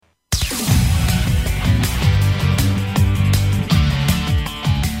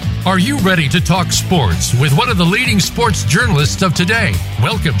Are you ready to talk sports with one of the leading sports journalists of today?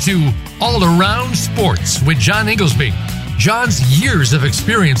 Welcome to All Around Sports with John Inglesby. John's years of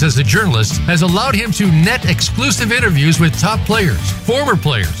experience as a journalist has allowed him to net exclusive interviews with top players, former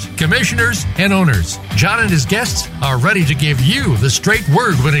players, commissioners, and owners. John and his guests are ready to give you the straight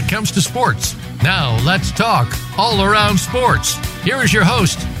word when it comes to sports. Now, let's talk All Around Sports. Here is your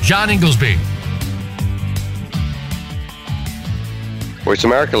host, John Inglesby. Voice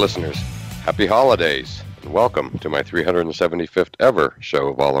America listeners, happy holidays, and welcome to my 375th ever show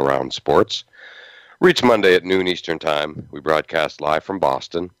of All Around Sports. Each Monday at noon Eastern Time, we broadcast live from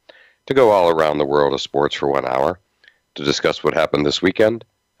Boston to go all around the world of sports for 1 hour to discuss what happened this weekend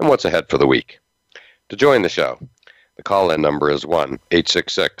and what's ahead for the week. To join the show, the call-in number is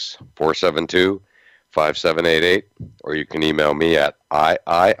 1-866-472-5788, or you can email me at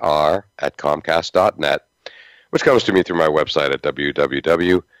iir@comcast.net, which comes to me through my website at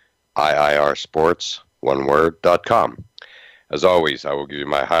www.iirsports.com. As always, I will give you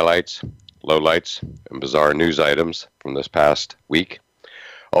my highlights, lowlights, and bizarre news items from this past week.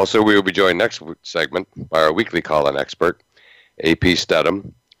 Also, we will be joined next segment by our weekly call-in expert, A.P.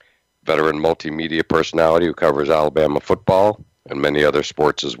 Stedham, veteran multimedia personality who covers Alabama football and many other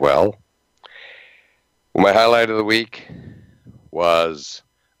sports as well. Well, my highlight of the week was,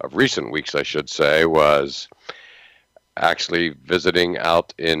 of recent weeks I should say, was actually visiting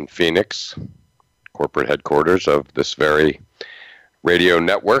out in Phoenix, corporate headquarters of this very radio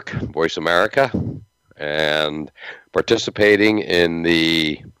network, Voice America, and participating in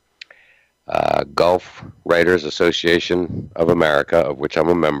the Golf Writers Association of America, of which I'm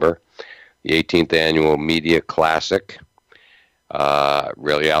a member, the 18th Annual Media Classic,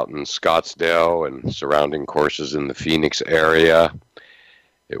 really out in Scottsdale and surrounding courses in the Phoenix area.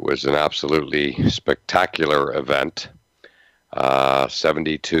 It was an absolutely spectacular event.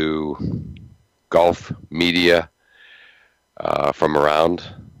 72 golf media from around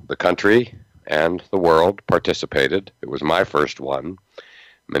the country and the world participated. It was my first one.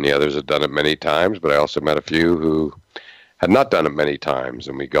 Many others had done it many times, but I also met a few who had not done it many times,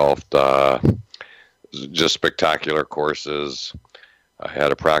 and we golfed just spectacular courses. I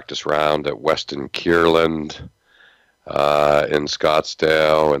had a practice round at Weston Kierland in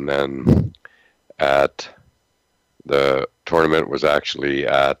Scottsdale, and then at the tournament was actually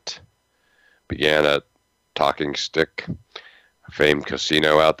began at Talking Stick, a famed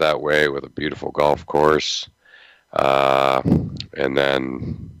casino out that way with a beautiful golf course. And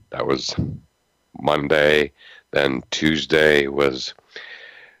then that was Monday. Then Tuesday was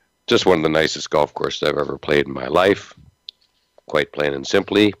just one of the nicest golf courses I've ever played in my life, quite plain and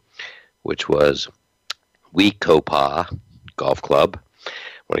simply, which was Wecopa Golf Club. I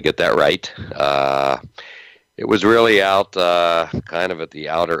want to get that right. It was really out kind of at the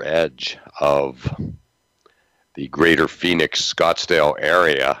outer edge of the greater Phoenix, Scottsdale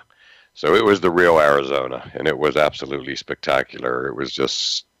area. So it was the real Arizona, and it was absolutely spectacular. It was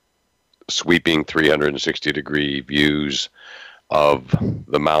just sweeping 360-degree views of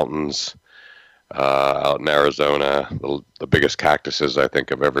the mountains out in Arizona, the biggest cactuses I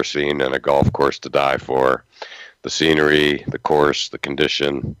think I've ever seen, and a golf course to die for. The scenery, the course, the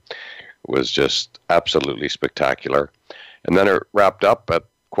condition was just absolutely spectacular. And then it wrapped up at,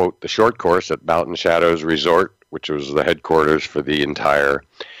 quote, the short course at Mountain Shadows Resort, which was the headquarters for the entire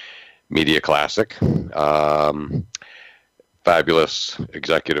Media Classic. Fabulous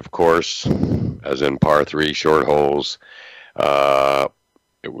executive course, as in par 3 short holes.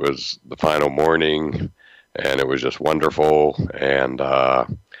 It was the final morning, and it was just wonderful, and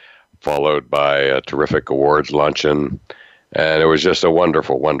followed by a terrific awards luncheon. And it was just a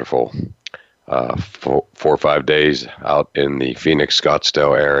wonderful, wonderful 4 or 5 days out in the Phoenix,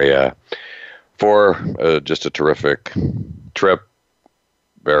 Scottsdale area for just a terrific trip.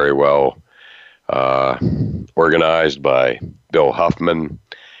 Very well organized by Bill Huffman,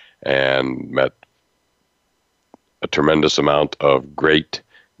 and met a tremendous amount of great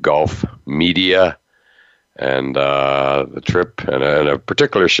golf media. And the trip, and a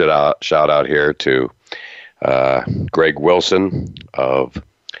particular shout out here to Greg Wilson of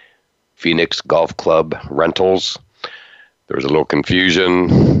Phoenix Golf Club Rentals. There was a little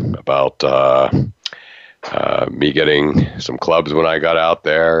confusion about me getting some clubs when I got out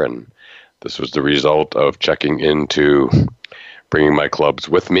there, and this was the result of checking into bringing my clubs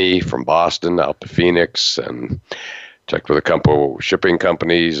with me from Boston out to Phoenix, and checked with a couple shipping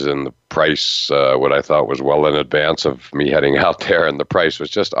companies, and the price, what I thought was well in advance of me heading out there, and the price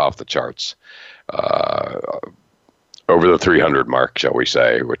was just off the charts. Over the 300 mark, shall we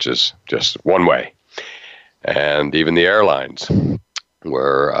say, which is just one way. And even the airlines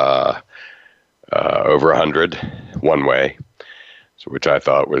were over 100 one way, so which I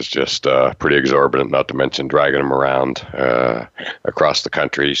thought was just pretty exorbitant, not to mention dragging them around across the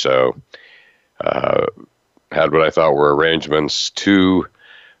country. So had what I thought were arrangements to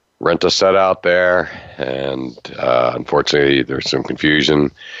rent a set out there, and unfortunately there's some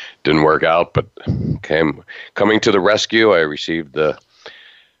confusion. Didn't work out, but coming to the rescue, I received the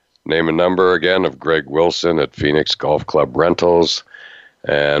name and number again of Greg Wilson at Phoenix Golf Club Rentals,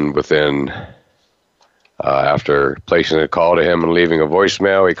 and within after placing a call to him and leaving a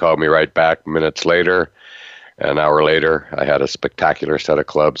voicemail, he called me right back minutes later. An hour later, I had a spectacular set of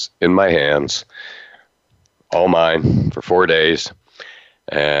clubs in my hands, all mine, for 4 days.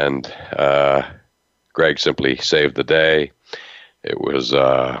 And Greg simply saved the day. It was,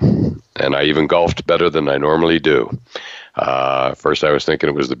 and I even golfed better than I normally do. First, I was thinking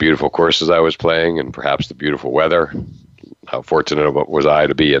it was the beautiful courses I was playing and perhaps the beautiful weather. How fortunate was I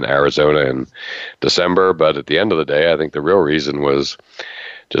to be in Arizona in December? But at the end of the day, I think the real reason was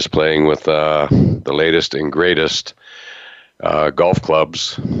just playing with the latest and greatest golf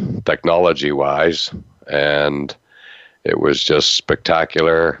clubs, technology-wise, and it was just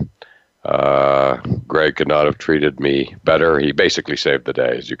spectacular. Greg could not have treated me better. He basically saved the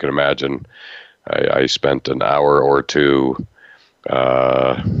day, as you can imagine. I spent an hour or two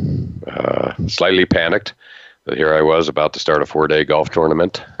slightly panicked that here I was about to start a 4-day golf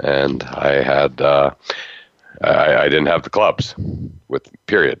tournament, and I had I didn't have the clubs,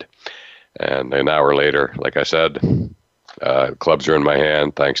 period. And an hour later, like I said, clubs are in my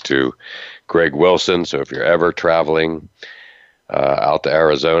hand thanks to Greg Wilson. So if you're ever traveling out to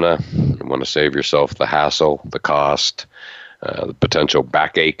Arizona and want to save yourself the hassle, the cost, the potential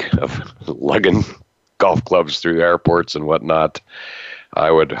backache of lugging golf clubs through airports and whatnot, I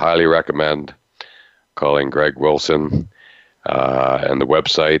would highly recommend calling Greg Wilson. And the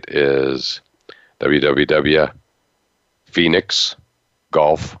website is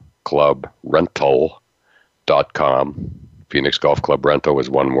www.phoenixgolfclubrental.com. Phoenix Golf Club Rental is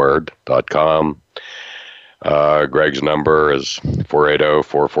one word, .com. Greg's number is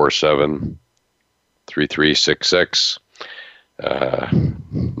 480-447-3366.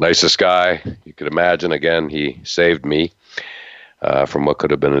 Nicest guy you could imagine. Again, he saved me from what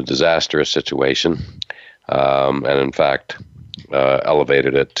could have been a disastrous situation, and in fact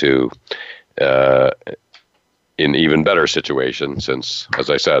elevated it to an even better situation since, as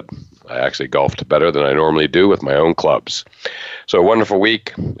I said, I actually golfed better than I normally do with my own clubs. So a wonderful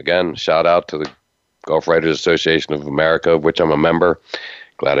week. Again, shout out to the Golf Writers Association of America, of which I'm a member.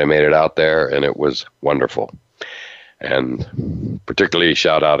 Glad I made it out there, and it was wonderful. And particularly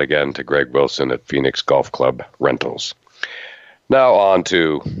shout out again to Greg Wilson at Phoenix Golf Club Rentals. Now on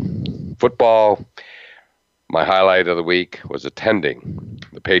to football. My highlight of the week was attending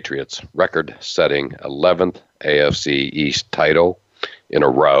the Patriots' record-setting 11th AFC East title in a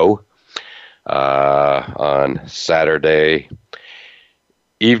row on Saturday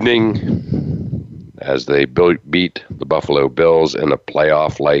evening as they beat the Buffalo Bills in a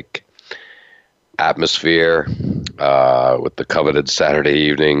playoff-like atmosphere with the coveted Saturday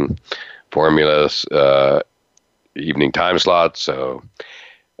evening formulas evening time slot. So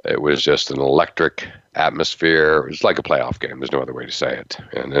it was just an electric atmosphere. It was like a playoff game. There's no other way to say it.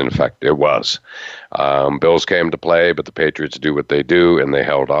 And in fact, it was. Bills came to play, but the Patriots do what they do, and they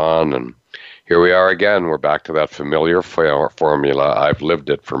held on. And here we are again. We're back to that familiar formula. I've lived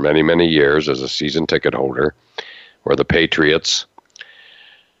it for many, many years as a season ticket holder, where the Patriots,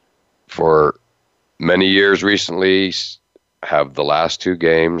 for many years recently, have the last two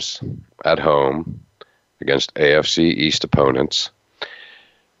games at home against AFC East opponents.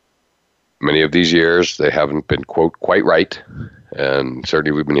 Many of these years, they haven't been, quote, quite right. And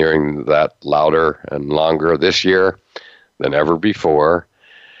certainly we've been hearing that louder and longer this year than ever before.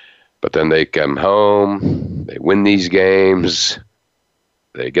 But then they come home, they win these games,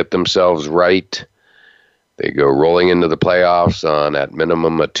 they get themselves right. They go rolling into the playoffs on, at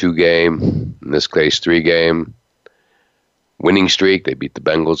minimum, a 2-game, in this case, 3-game winning streak. They beat the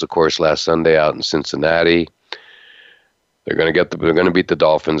Bengals, of course, last Sunday out in Cincinnati. They're going to beat the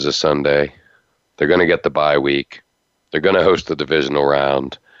Dolphins this Sunday. They're going to get the bye week. They're going to host the divisional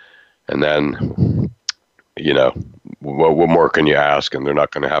round. And then, you know, what more can you ask? And they're not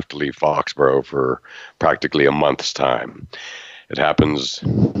going to have to leave Foxborough for practically a month's time. It happens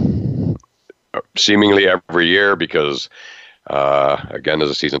seemingly every year because, again, as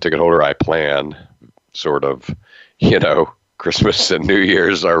a season ticket holder, I plan sort of, you know, Christmas and New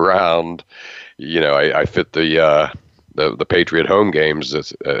Year's around. You know, I fit the Patriot home games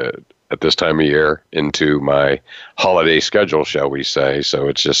at this time of year into my holiday schedule, shall we say. So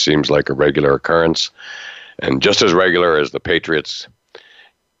it just seems like a regular occurrence. And just as regular as the Patriots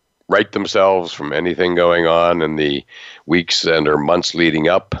right themselves from anything going on in the weeks and or months leading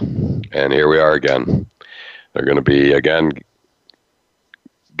up. And here we are again. They're going to be, again,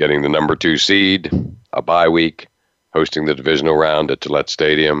 getting the number 2 seed, a bye week, hosting the divisional round at Gillette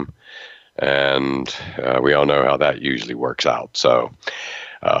Stadium. And we all know how that usually works out. So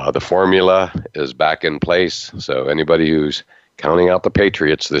the formula is back in place. So anybody who's counting out the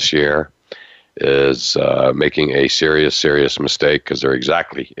Patriots this year is making a serious mistake, because they're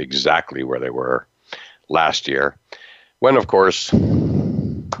exactly where they were last year, when, of course,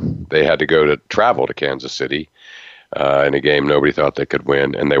 they had to travel to Kansas City in a game nobody thought they could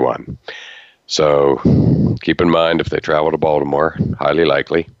win, and they won. So keep in mind, if they travel to Baltimore, highly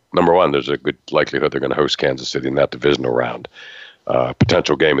likely. Number one, there's a good likelihood they're going to host Kansas City in that divisional round.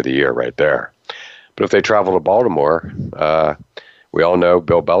 Potential game of the year right there. But if they travel to Baltimore, we all know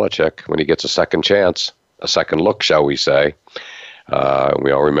Bill Belichick, when he gets a second chance, a second look, shall we say.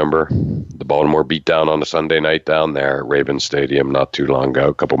 We all remember the Baltimore beatdown on a Sunday night down there at Ravens Stadium not too long ago,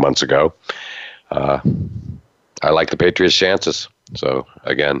 a couple months ago. I like the Patriots' chances. So,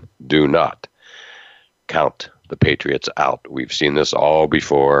 again, do not count the Patriots out. We've seen this all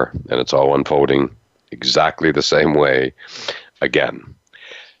before, and it's all unfolding exactly the same way again.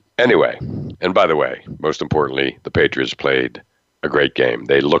 Anyway, and by the way, most importantly, the Patriots played a great game.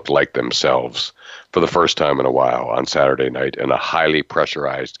 They looked like themselves for the first time in a while on Saturday night in a highly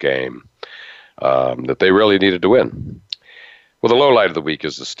pressurized game that they really needed to win. Well, the low light of the week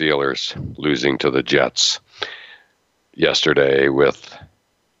is the Steelers losing to the Jets yesterday with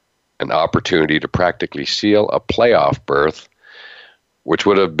an opportunity to practically seal a playoff berth, which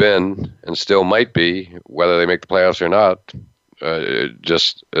would have been, and still might be, whether they make the playoffs or not,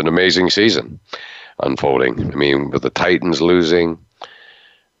 just an amazing season unfolding. I mean, with the Titans losing,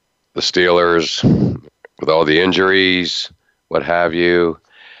 the Steelers, with all the injuries, what have you,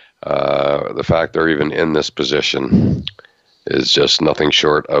 the fact they're even in this position is just nothing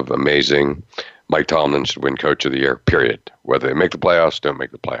short of amazing. Mike Tomlin should win Coach of the Year, period. Whether they make the playoffs, don't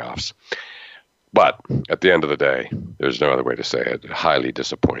make the playoffs. But at the end of the day, there's no other way to say it. Highly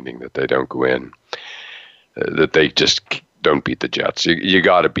disappointing that they don't go in, that they just don't beat the Jets. You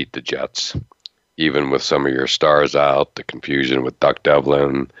got to beat the Jets. Even with some of your stars out, the confusion with Duck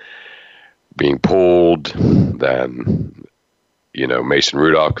Devlin being pulled, then, Mason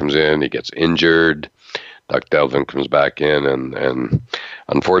Rudolph comes in, he gets injured, Duck Devlin comes back in, and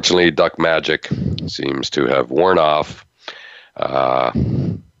unfortunately, Duck Magic seems to have worn off.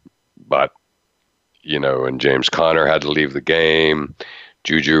 But, and James Conner had to leave the game.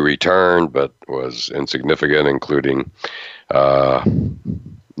 Juju returned, but was insignificant, including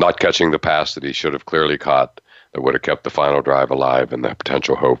not catching the pass that he should have clearly caught that would have kept the final drive alive and the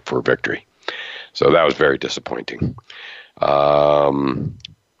potential hope for victory. So that was very disappointing.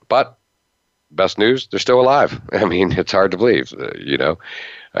 But best news, they're still alive. I mean, it's hard to believe,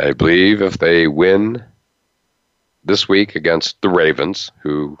 I believe if they win this week against the Ravens,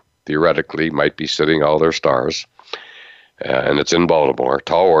 who theoretically might be sitting all their stars, and it's in Baltimore,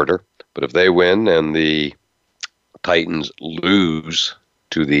 tall order, but if they win and the Titans lose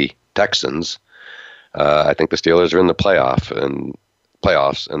to the Texans, I think the Steelers are in the playoffs,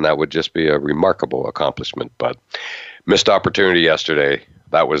 and that would just be a remarkable accomplishment. But missed opportunity yesterday.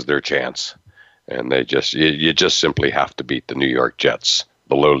 That was their chance, and you just simply have to beat the New York Jets,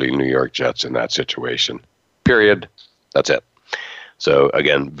 the lowly New York Jets, in that situation. Period. That's it. So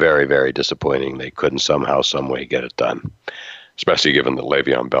again, very, very disappointing. They couldn't somehow, some way get it done, especially given that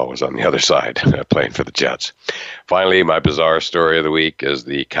Le'Veon Bell was on the other side playing for the Jets. Finally, my bizarre story of the week is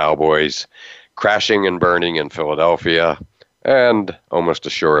the Cowboys crashing and burning in Philadelphia and almost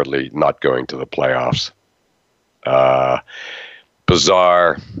assuredly not going to the playoffs.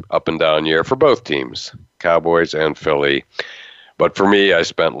 Bizarre up and down year for both teams, Cowboys and Philly. But for me, I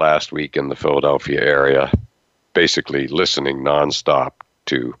spent last week in the Philadelphia area basically listening nonstop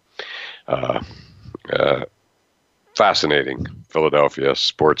to fascinating Philadelphia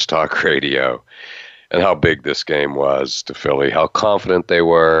sports talk radio and how big this game was to Philly, how confident they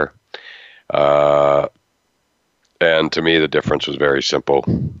were. And to me, the difference was very simple.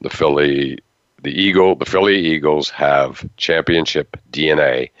 The Philly Eagles have championship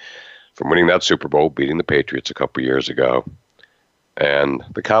DNA from winning that Super Bowl, beating the Patriots a couple years ago. And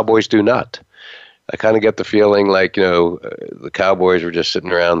the Cowboys do not. I kind of get the feeling like, the Cowboys were just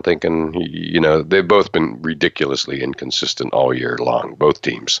sitting around thinking, they've both been ridiculously inconsistent all year long, both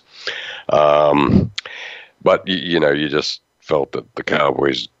teams. But, you just felt that the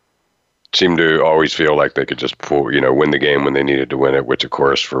Cowboys seemed to always feel like they could just win the game when they needed to win it, which, of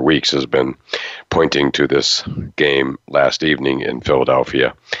course, for weeks has been pointing to this game last evening in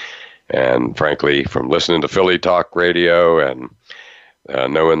Philadelphia. And frankly, from listening to Philly talk radio and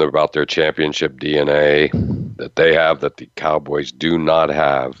knowing about their championship DNA that they have, that the Cowboys do not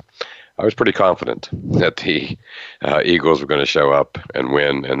have, I was pretty confident that the Eagles were going to show up and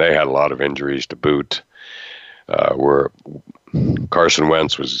win, and they had a lot of injuries to boot. Where Carson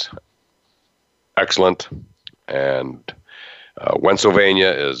Wentz was excellent, and Pennsylvania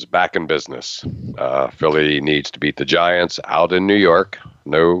is back in business. Philly needs to beat the Giants out in New York.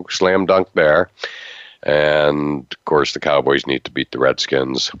 No slam dunk there. And, of course, the Cowboys need to beat the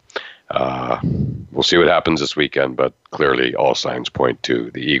Redskins. We'll see what happens this weekend, but clearly all signs point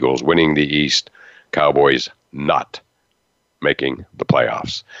to the Eagles winning the East, Cowboys not making the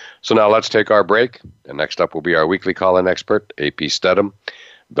playoffs. So now let's take our break, and next up will be our weekly call-in expert, AP Stedham,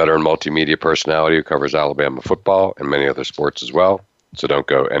 veteran multimedia personality who covers Alabama football and many other sports as well. So don't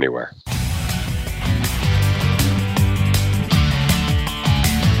go anywhere.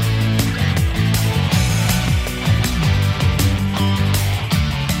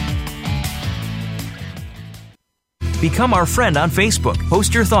 Become our friend on Facebook.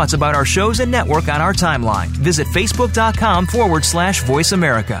 Post your thoughts about our shows and network on our timeline. Visit facebook.com/Voice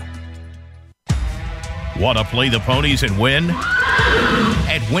America. Want to play the ponies and win?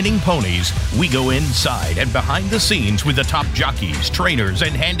 At Winning Ponies, we go inside and behind the scenes with the top jockeys, trainers,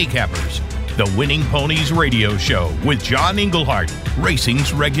 and handicappers. The Winning Ponies radio show with John Englehart,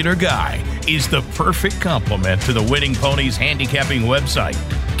 racing's regular guy, is the perfect complement to the Winning Ponies handicapping website.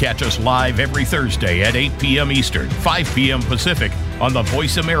 Catch us live every Thursday at 8 p.m. Eastern, 5 p.m. Pacific on the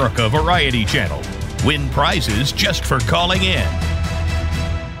Voice America Variety Channel. Win prizes just for calling in.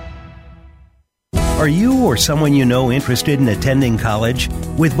 Are you or someone you know interested in attending college?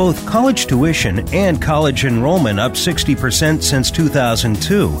 With both college tuition and college enrollment up 60% since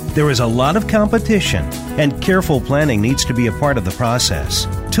 2002, there is a lot of competition, and careful planning needs to be a part of the process.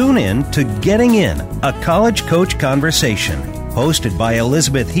 Tune in to Getting In, a college coach conversation, hosted by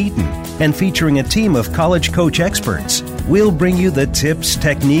Elizabeth Heaton and featuring a team of college coach experts. We'll bring you the tips,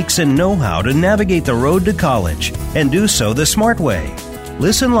 techniques, and know-how to navigate the road to college and do so the smart way.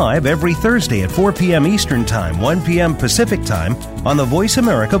 Listen live every Thursday at 4 p.m. Eastern Time, 1 p.m. Pacific Time on the Voice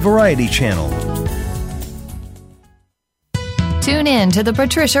America Variety Channel. Tune in to The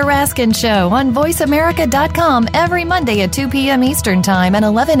Patricia Raskin Show on VoiceAmerica.com every Monday at 2 p.m. Eastern Time and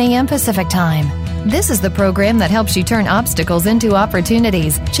 11 a.m. Pacific Time. This is the program that helps you turn obstacles into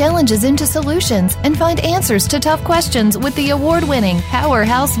opportunities, challenges into solutions, and find answers to tough questions with the award-winning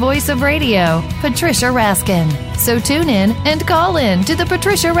powerhouse voice of radio, Patricia Raskin. So tune in and call in to The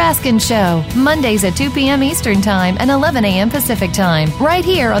Patricia Raskin Show, Mondays at 2 p.m. Eastern Time and 11 a.m. Pacific Time, right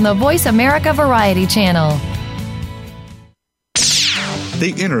here on the Voice America Variety Channel.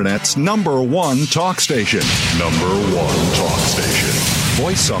 The Internet's #1 talk station. #1 talk station.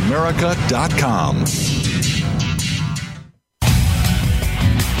 VoiceAmerica.com.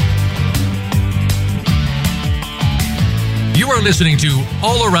 You are listening to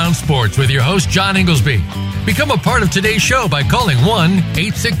All Around Sports with your host, John Inglesby. Become a part of today's show by calling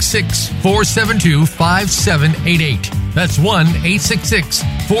 1-866-472-5788. That's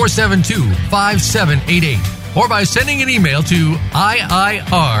 1-866-472-5788. Or by sending an email to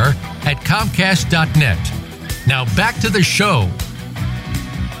iir@comcast.net. Now back to the show.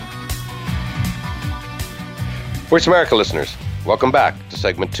 Voice America listeners, welcome back to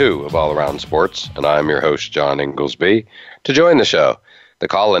segment 2 of All Around Sports, and I'm your host, John Inglesby. To join the show, the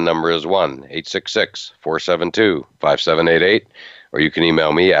call-in number is 1-866-472-5788, or you can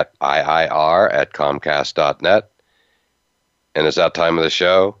email me at iir@comcast.net. And it's that time of the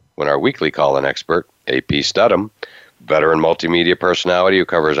show when our weekly call-in expert, AP Stedham, veteran multimedia personality who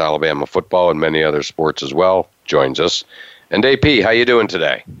covers Alabama football and many other sports as well, joins us. And AP, how you doing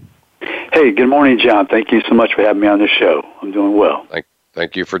today? Hey, good morning, John. Thank you so much for having me on this show. I'm doing well.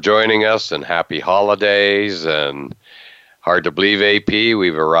 Thank you for joining us, and happy holidays. And hard to believe, AP,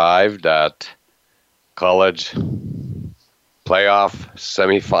 we've arrived at college playoff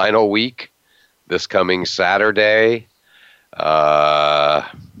semifinal week this coming Saturday. Wow.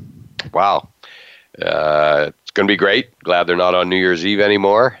 It's going to be great. Glad they're not on New Year's Eve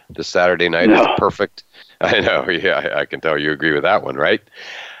anymore. This Saturday night is perfect. I know. Yeah, I can tell you agree with that one, right?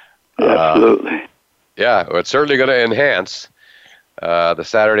 Absolutely. Yeah, well, it's certainly going to enhance the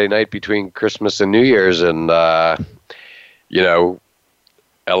Saturday night between Christmas and New Year's. And,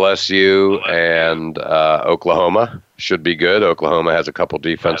 LSU and Oklahoma should be good. Oklahoma has a couple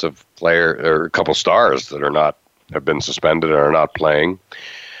defensive player or a couple stars that have been suspended and are not playing.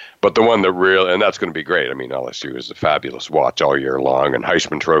 But the one that really, and that's going to be great. I mean, LSU is a fabulous watch all year long, and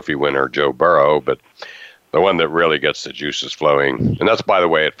Heisman Trophy winner Joe Burrow. But the one that really gets the juices flowing, and that's, by the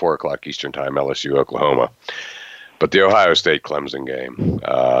way, at 4 o'clock Eastern Time, LSU, Oklahoma. But the Ohio State-Clemson game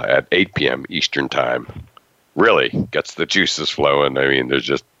at 8 p.m. Eastern Time really gets the juices flowing. I mean, there's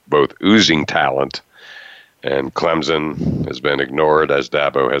just both oozing talent, and Clemson has been ignored, as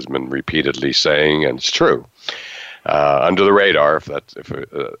Dabo has been repeatedly saying, and it's true. Under the radar, if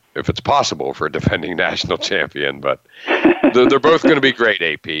it's possible for a defending national champion, but they're both going to be great,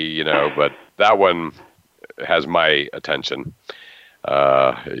 AP. But that one has my attention,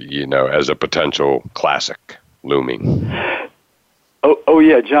 as a potential classic looming. Oh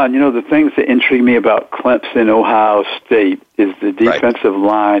yeah, John. The things that intrigue me about Clemson, Ohio State is the defensive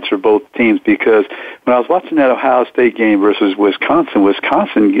lines for both teams. Because when I was watching that Ohio State game versus Wisconsin was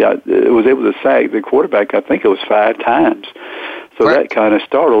able to sack the quarterback. I think it was 5 times. So that kind of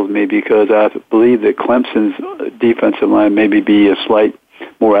startled me, because I believe that Clemson's defensive line maybe be a slight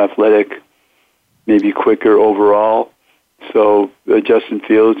more athletic, maybe quicker overall. So Justin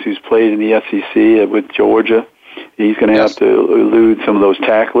Fields, who's played in the SEC with Georgia, he's going to have to elude some of those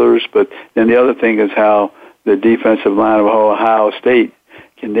tacklers. But then the other thing is how the defensive line of Ohio State,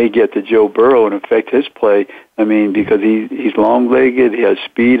 can they get to Joe Burrow and affect his play? I mean, because he's long-legged, he has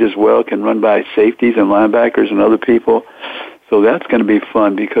speed as well, can run by safeties and linebackers and other people. So that's going to be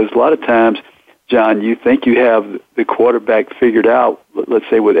fun, because a lot of times, John, you think you have the quarterback figured out, let's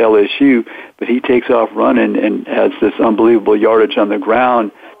say with LSU, but he takes off running and has this unbelievable yardage on the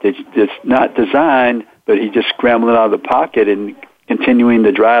ground that's not designed, but he's just scrambling out of the pocket and continuing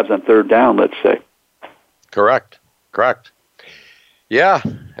the drives on third down, let's say. Correct. Yeah,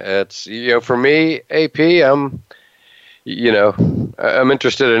 it's, for me, AP, I'm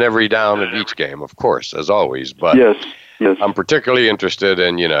interested in every down of each game, of course, as always, but yes. I'm particularly interested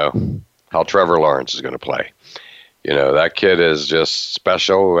in, how Trevor Lawrence is going to play. That kid is just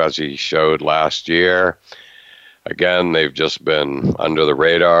special, as he showed last year. Again, they've just been under the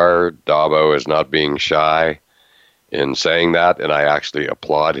radar. Dabo is not being shy in saying that, and I actually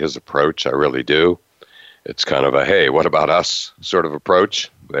applaud his approach. I really do. It's kind of a, hey, what about us sort of approach.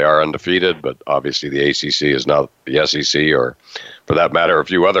 They are undefeated, but obviously the ACC is not the SEC, or for that matter, a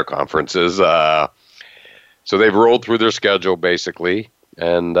few other conferences. So they've rolled through their schedule, basically,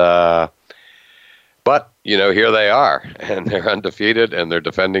 and but, here they are, and they're undefeated, and they're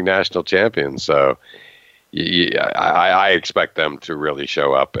defending national champions. So I expect them to really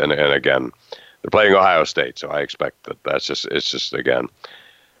show up. And again, they're playing Ohio State, so I expect it's again,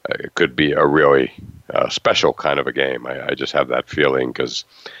 it could be a really special kind of a game. I just have that feeling, because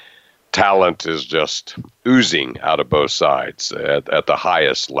talent is just oozing out of both sides at the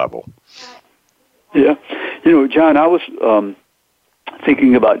highest level. Yeah. John, I was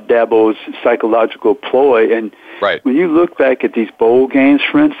thinking about Dabo's psychological ploy, and when you look back at these bowl games,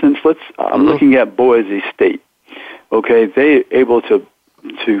 for instance, I'm looking at Boise State. Okay, they're able to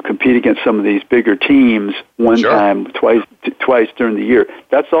compete against some of these bigger teams twice during the year.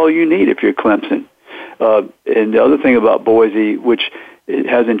 That's all you need if you're Clemson. And the other thing about Boise, which it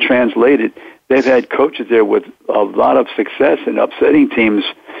hasn't translated, they've had coaches there with a lot of success in upsetting teams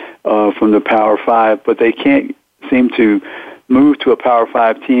from the Power 5, but they can't seem to move to a Power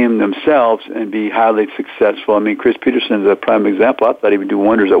 5 team themselves and be highly successful. I mean, Chris Peterson is a prime example. I thought he would do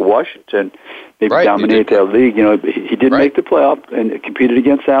wonders at Washington, maybe dominate that league. He did make the playoff and competed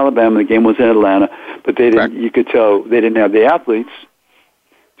against Alabama. The game was in Atlanta, but they didn't. You could tell they didn't have the athletes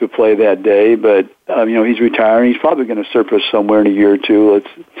to play that day. But he's retiring. He's probably going to surface somewhere in a year or two.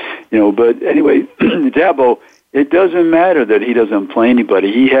 But anyway, Dabo. It doesn't matter that he doesn't play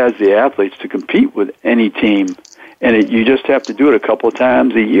anybody. He has the athletes to compete with any team. And you just have to do it a couple of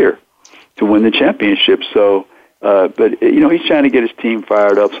times a year to win the championship. So, but he's trying to get his team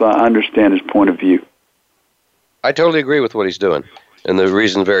fired up, so I understand his point of view. I totally agree with what he's doing. And the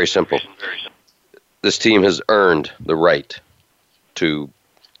reason is very simple. This team has earned the right to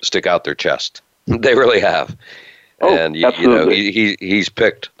stick out their chest. They really have. And, he's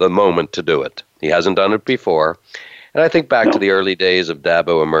picked the moment to do it. He hasn't done it before. And I think back to the early days of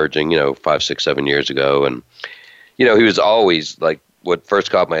Dabo emerging, 5, 6, 7 years ago. And, he was always, like, what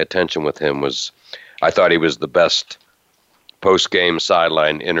first caught my attention with him was I thought he was the best post-game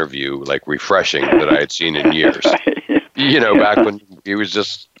sideline interview, like, refreshing that I had seen in years. Back when he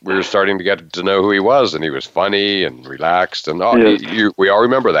was we were starting to get to know who he was, and he was funny and relaxed. And we all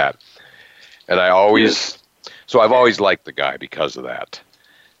remember that. And I've always liked the guy because of that.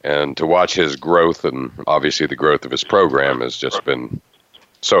 And to watch his growth, and obviously the growth of his program, has just been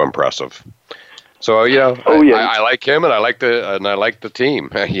so impressive. So I like him, and I like the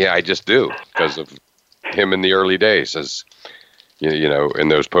team. Yeah, I just do, because of him in the early days, as in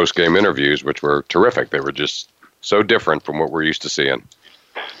those post-game interviews, which were terrific. They were just so different from what we're used to seeing.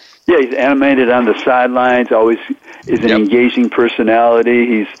 Yeah, he's animated on the sidelines. Always is an engaging personality.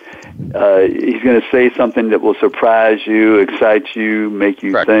 He's going to say something that will surprise you, excite you, make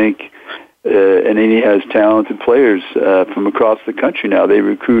you think. And then he has talented players from across the country now. They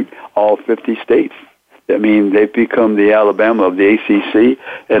recruit all 50 states. I mean, they've become the Alabama of the ACC,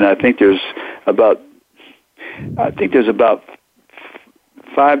 and I think there's about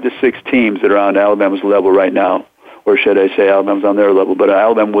 5 to 6 teams that are on Alabama's level right now, or should I say Alabama's on their level. But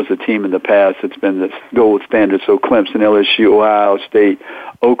Alabama was a team in the past that's been the gold standard. So Clemson, LSU, Ohio State,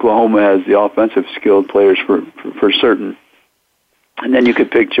 Oklahoma has the offensive skilled players for certain. And then you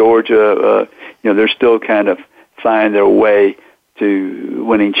could pick Georgia. They're still kind of finding their way to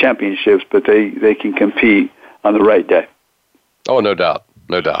winning championships, but they can compete on the right day. Oh, no doubt.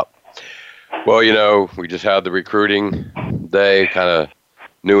 Well, we just had the recruiting day, kind of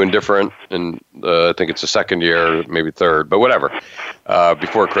new and different, and I think it's the second year, maybe third, but whatever.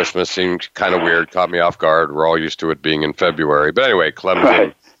 Before Christmas seemed kind of weird, caught me off guard. We're all used to it being in February. But anyway,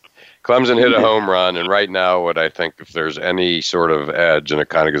 Clemson hit a home run, and right now what I think, if there's any sort of edge, and it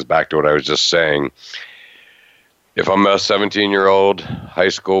kind of goes back to what I was just saying, if I'm a 17-year-old high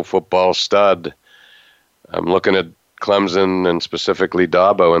school football stud, I'm looking at Clemson and specifically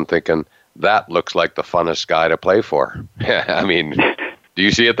Dabo and thinking, that looks like the funnest guy to play for. I mean, do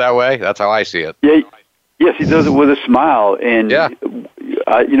you see it that way? That's how I see it. Yeah. Yes, he does it with a smile. And,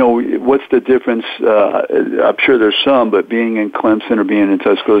 what's the difference? I'm sure there's some, but being in Clemson or being in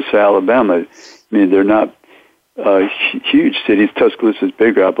Tuscaloosa, Alabama, I mean, they're not huge cities. Tuscaloosa is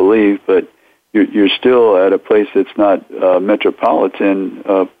bigger, I believe, but you're still at a place that's not metropolitan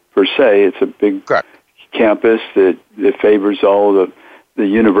per se. It's a big campus that favors all the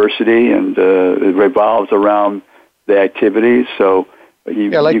university, and it revolves around the activities. So you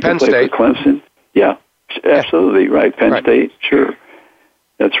like can Penn play State. for Clemson. Yeah, absolutely right. Penn State, sure.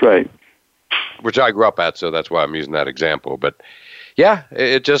 That's right. Which I grew up at, so that's why I'm using that example. But yeah,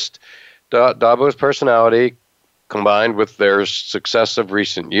 it just Dabo's personality combined with their success of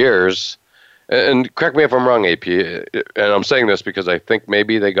recent years. And correct me if I'm wrong, AP, and I'm saying this because I think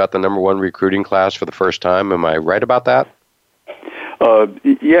maybe they got the #1 recruiting class for the first time. Am I right about that?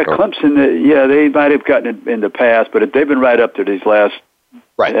 Clemson, they might have gotten it in the past, but they've been right up to these last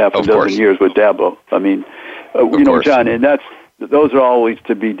half a dozen years with Dabo. I mean, John, and those are always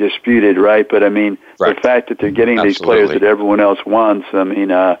to be disputed, right? But I mean, the fact that they're getting these players that everyone else wants, I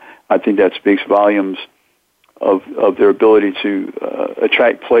mean, I think that speaks volumes of their ability to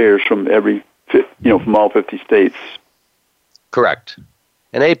attract players from from all 50 states. Correct.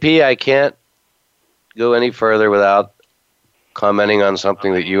 And AP, I can't go any further without commenting on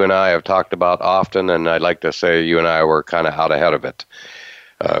something that you and I have talked about often, and I'd like to say you and I were kind of out ahead of it.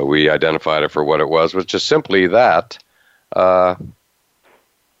 We identified it for what it was, which is simply that 3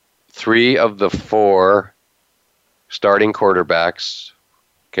 of the 4 starting quarterbacks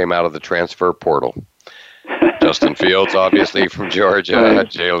came out of the transfer portal. Justin Fields, obviously, from Georgia,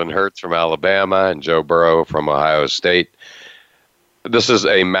 Jalen Hurts from Alabama, and Joe Burrow from Ohio State. This is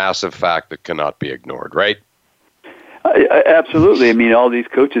a massive fact that cannot be ignored, right? Absolutely. I mean, all these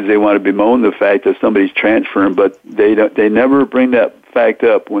coaches, they want to bemoan the fact that somebody's transferring, but they never bring that fact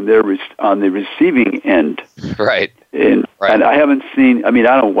up when they're on the receiving end. Right. And I haven't seen, I mean,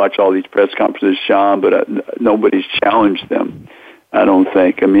 I don't watch all these press conferences, Sean, but nobody's challenged them, I don't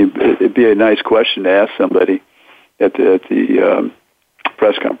think. I mean, it'd be a nice question to ask somebody at the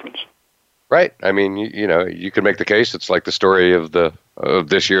press conference. Right. I mean, you could make the case it's like the story of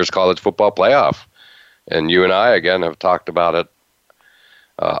this year's college football playoff. And you and I, again, have talked about it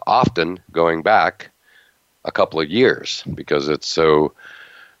often going back a couple of years because it's so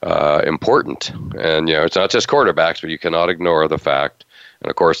important. And, it's not just quarterbacks, but you cannot ignore the fact. And,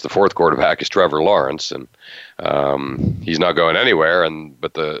 of course, the 4th quarterback is Trevor Lawrence, and he's not going anywhere.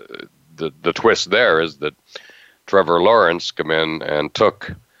 But the twist there is that Trevor Lawrence came in and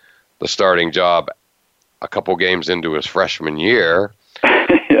took the starting job a couple games into his freshman year,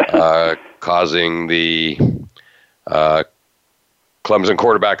 causing the Clemson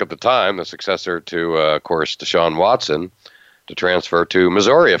quarterback at the time, the successor to, of course, Deshaun Watson, to transfer to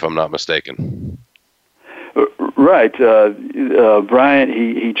Missouri, if I'm not mistaken. Right. Bryant,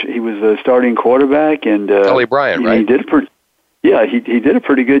 he was a starting quarterback, and Kelly Bryant, right? He did he did a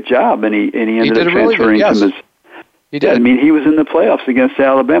pretty good job, and he ended up transferring to He did. I mean, he was in the playoffs against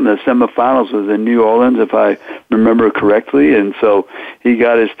Alabama. The semifinals was in New Orleans, if I remember correctly, and so he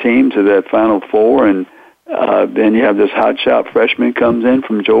got his team to that Final Four, and then you have this hotshot freshman comes in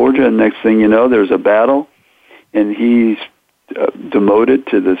from Georgia, and next thing you know, there's a battle, and he's demoted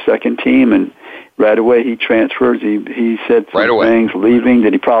to the second team, and right away he transfers. He said some things leaving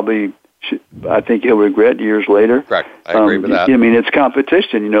that he probably I think he'll regret years later. Correct. I agree with that. I mean, it's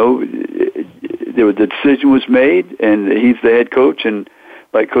competition, the decision was made, and he's the head coach, and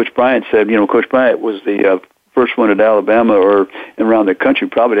like Coach Bryant said, Coach Bryant was the first one at Alabama or around the country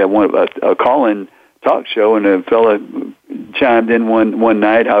probably to have a call-in talk show, and a fella chimed in one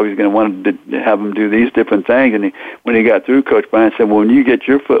night how he's going to want to have him do these different things, and when he got through, Coach Bryant said, well, when you get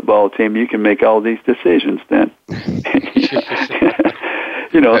your football team, you can make all these decisions then.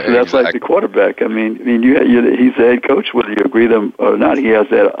 So that's like the quarterback. I mean, he's the head coach, whether you agree with him or not, he has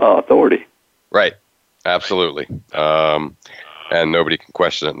that authority. Right. Absolutely. And nobody can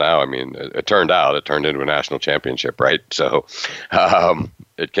question it now. I mean, it turned into a national championship, right? So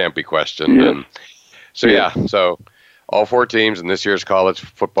it can't be questioned. Yeah. And so all 4 teams in this year's college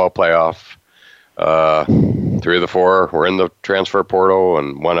football playoff, 3 of the 4 were in the transfer portal,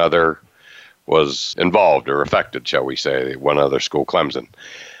 and 1 other was involved or affected, shall we say, 1 other school, Clemson,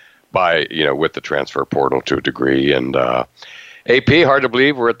 by, with the transfer portal to a degree. And AP, hard to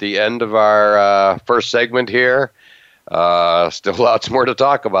believe we're at the end of our first segment here. Still lots more to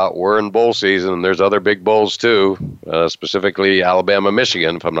talk about. We're in bowl season, and there's other big bowls too, specifically Alabama,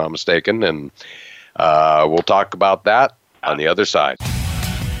 Michigan, if I'm not mistaken. And we'll talk about that on the other side.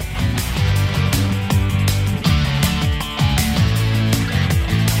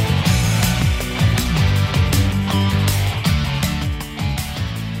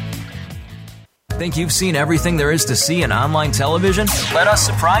 Think you've seen everything there is to see in online television? Let us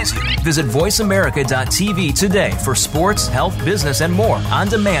surprise you. Visit voiceamerica.tv today for sports, health, business, and more on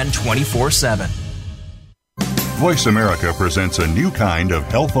demand 24/7. Voice America presents a new kind of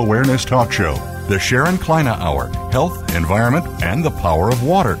health awareness talk show, the Sharon Kleine Hour, Health, Environment, and the Power of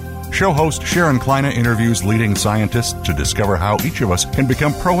Water. Show host Sharon Kleine interviews leading scientists to discover how each of us can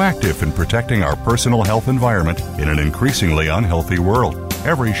become proactive in protecting our personal health environment in an increasingly unhealthy world.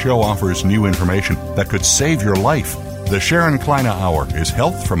 Every show offers new information that could save your life. The Sharon Kleine Hour is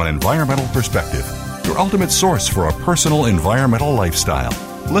health from an environmental perspective, your ultimate source for a personal environmental lifestyle.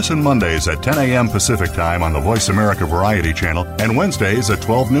 Listen Mondays at 10 a.m. Pacific Time on the Voice America Variety Channel and Wednesdays at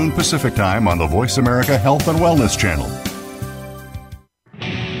 12 noon Pacific Time on the Voice America Health and Wellness Channel.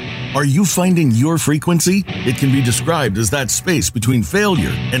 Are you finding your frequency? It can be described as that space between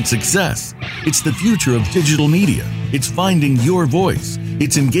failure and success. It's the future of digital media. It's finding your voice.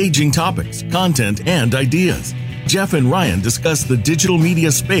 It's engaging topics, content, and ideas. Jeff and Ryan discuss the digital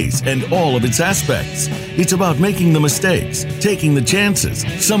media space and all of its aspects. It's about making the mistakes, taking the chances,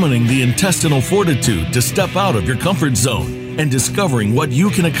 summoning the intestinal fortitude to step out of your comfort zone, and discovering what you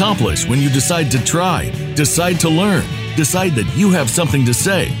can accomplish when you decide to try, decide to learn, decide that you have something to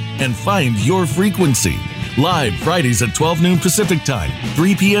say, and find your frequency. Live Fridays at 12 noon Pacific Time,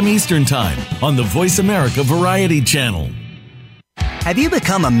 3 p.m. Eastern Time on the Voice America Variety Channel. Have you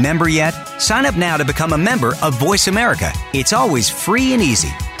become a member yet? Sign up now to become a member of Voice America. It's always free and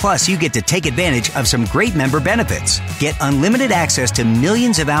easy. Plus, you get to take advantage of some great member benefits. Get unlimited access to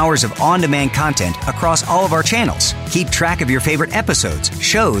millions of hours of on-demand content across all of our channels. Keep track of your favorite episodes,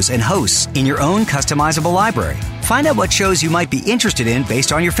 shows, and hosts in your own customizable library. Find out what shows you might be interested in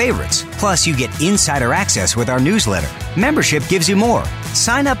based on your favorites. Plus, you get insider access with our newsletter. Membership gives you more.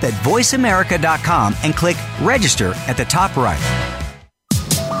 Sign up at voiceamerica.com and click Register at the top right.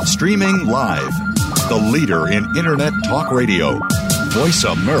 Streaming live, the leader in Internet talk radio,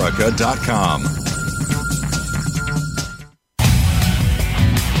 voiceamerica.com.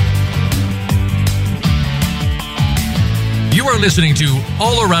 You are listening to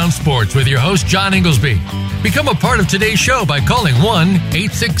All Around Sports with your host, John Inglesby. Become a part of today's show by calling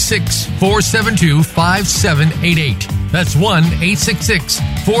 1-866-472-5788. That's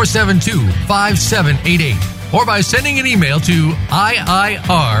 1-866-472-5788. Or by sending an email to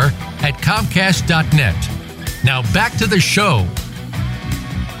iir@comcast.net. Now back to the show.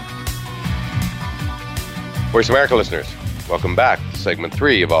 Voice America listeners, welcome back to segment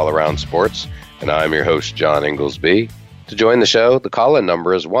 3 of All Around Sports, and I'm your host, John Inglesby. To join the show, the call-in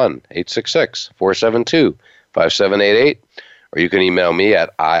number is 1-866-472-5788, or you can email me at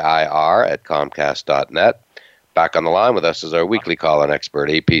iir@comcast.net. Back on the line with us is our weekly call-in expert,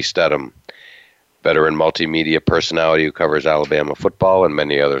 AP Stedham, veteran multimedia personality who covers Alabama football and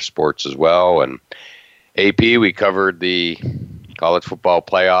many other sports as well. And AP, we covered the college football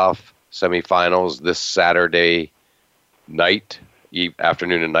playoff semifinals this Saturday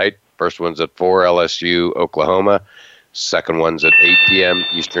afternoon and night. First one's at 4, LSU, Oklahoma. Second one's at 8 p.m.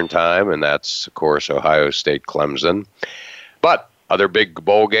 Eastern Time, and that's, of course, Ohio State, Clemson. But other big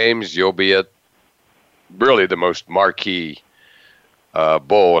bowl games, you'll be at really the most marquee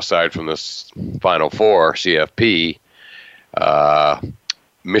bowl aside from this Final Four, CFP,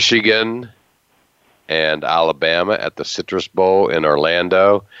 Michigan and Alabama at the Citrus Bowl in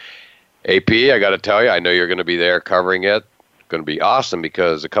Orlando. AP, I got to tell you, I know you're going to be there covering it. It's going to be awesome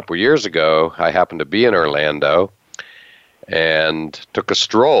because a couple years ago, I happened to be in Orlando and took a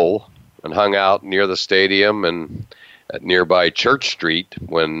stroll and hung out near the stadium and at nearby Church Street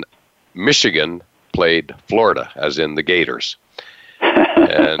when Michigan played Florida, as in the Gators.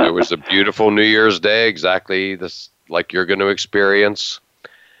 And it was a beautiful New Year's Day, exactly this like you're going to experience.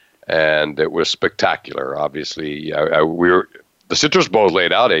 And it was spectacular. Obviously, the Citrus Bowl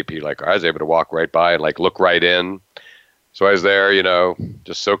laid out, AP. Like I was able to walk right by and like look right in. So I was there,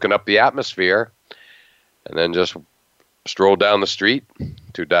 just soaking up the atmosphere, and then just strolled down the street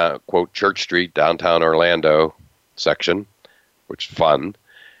to quote Church Street, downtown Orlando section, which is fun.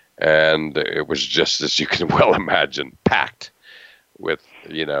 And it was just, as you can well imagine, packed with,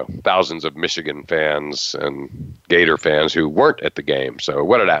 thousands of Michigan fans and Gator fans who weren't at the game. So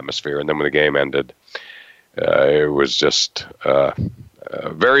what an atmosphere. And then when the game ended, it was just a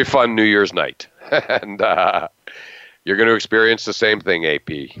very fun New Year's night. And you're going to experience the same thing, AP.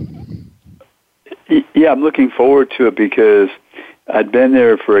 Yeah, I'm looking forward to it because I'd been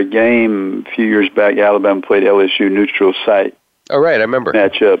there for a game a few years back. Alabama played LSU neutral site. Oh, right, I remember.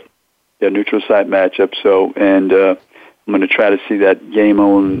 Matchup. Yeah, neutral site matchup. So, and I'm going to try to see that game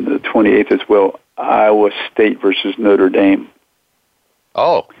on the 28th as well. Iowa State versus Notre Dame.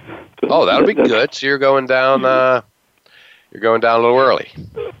 Oh, that'll be good. So you're going down. You're going down a little early.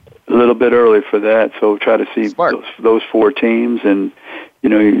 A little bit early for that. So try to see those four teams, and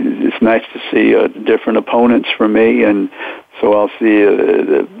it's nice to see different opponents for me. And so I'll see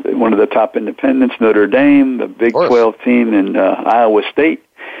one of the top independents, Notre Dame, the Big 12 team in Iowa State,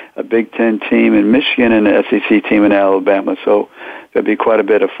 a Big 10 team in Michigan, and an SEC team in Alabama. So there'll be quite a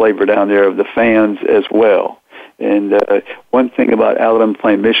bit of flavor down there of the fans as well. And one thing about Alabama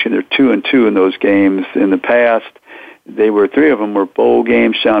playing Michigan, they're 2-2 in those games. In the past, three of them were bowl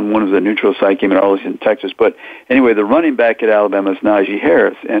games. Sean, one was a neutral site game in Arlington, Texas. But anyway, the running back at Alabama is Najee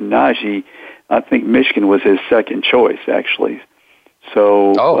Harris, and Najee, I think Michigan was his second choice, actually.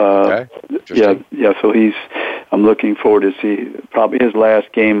 So, okay. Yeah. So I'm looking forward to see probably his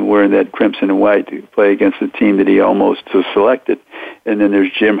last game wearing that crimson and white to play against the team that he almost selected. And then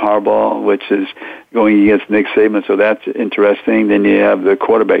there's Jim Harbaugh, which is going against Nick Saban, so that's interesting. Then you have the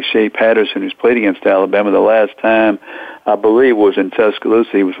quarterback Shea Patterson, who's played against Alabama. The last time, I believe, was in Tuscaloosa.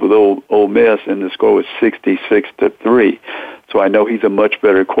 He was with Ole Miss, and the score was 66-3. So I know he's a much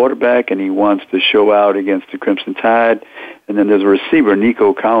better quarterback, and he wants to show out against the Crimson Tide. And then there's a receiver,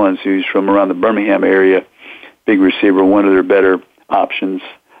 Nico Collins, who's from around the Birmingham area, big receiver, one of their better options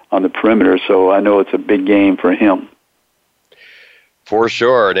on the perimeter. So I know it's a big game for him. For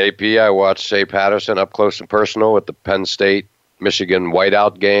sure. At AP, I watched Shea Patterson up close and personal at the Penn State-Michigan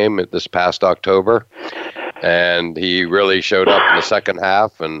whiteout game this past October. And he really showed up in the second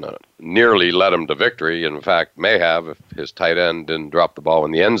half and nearly led him to victory. In fact, may have if his tight end didn't drop the ball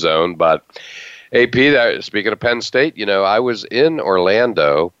in the end zone. But AP, speaking of Penn State, I was in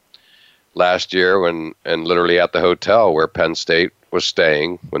Orlando last year and literally at the hotel where Penn State was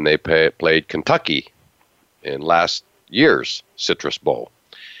staying when they played Kentucky in last year's Citrus Bowl.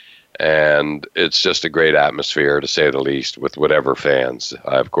 And it's just a great atmosphere, to say the least, with whatever fans.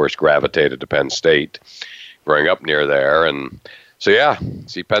 I, of course, gravitated to Penn State growing up near there. And so,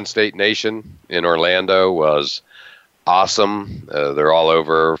 see Penn State Nation in Orlando was awesome. They're all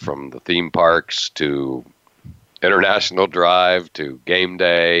over, from the theme parks to International Drive to game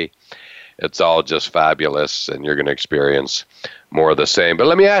day. It's all just fabulous, and you're going to experience more of the same. But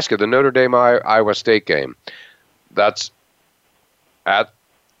let me ask you, the Notre Dame Iowa State game, that's at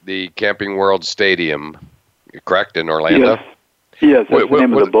the Camping World Stadium, correct, in Orlando? Yes, that's the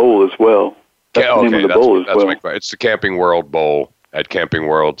name of the bowl as well. That's the name of the bowl as well. My question. It's the Camping World Bowl at Camping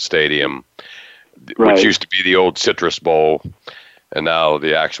World Stadium, right, which used to be the old Citrus Bowl, and now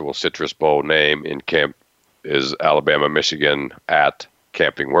the actual Citrus Bowl name in camp is Alabama, Michigan at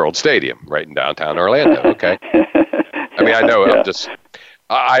Camping World Stadium, right in downtown Orlando. Okay. I mean, I know. Yeah.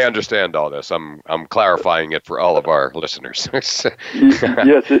 I understand all this. I'm clarifying it for all of our listeners. Yes,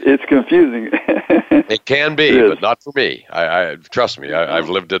 it's confusing. It can be, but not for me. I trust me. I've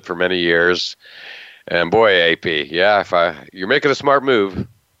lived it for many years. And boy, AP, you're making a smart move.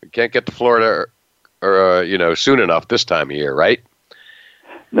 You can't get to Florida soon enough this time of year, right?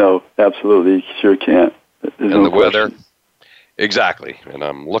 No, absolutely, sure can't. There's and no the weather, question. exactly. And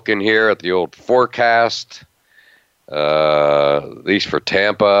I'm looking here at the old forecast. At least for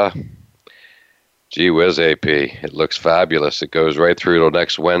Tampa. Gee whiz, AP. It looks fabulous. It goes right through till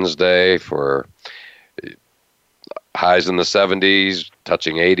next Wednesday for highs in the 70s,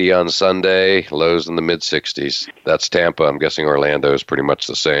 touching 80 on Sunday, lows in the mid-60s. That's Tampa. I'm guessing Orlando is pretty much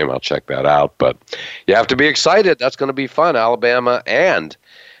the same. I'll check that out. But you have to be excited. That's going to be fun. Alabama and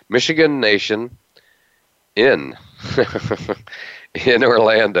Michigan Nation in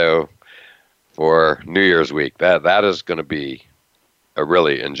Orlando for New Year's week. That is going to be a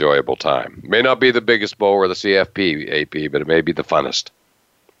really enjoyable time. May not be the biggest bowl or the CFP, AP, but it may be the funnest.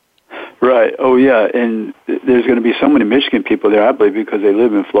 Right. Oh, yeah. And there's going to be so many Michigan people there, I believe, because they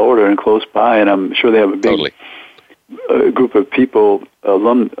live in Florida and close by, and I'm sure they have a big group of people,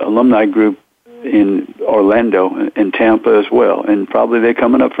 alumni group in Orlando and Tampa as well. And probably they're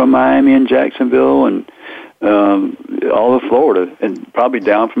coming up from Miami and Jacksonville and all of Florida, and probably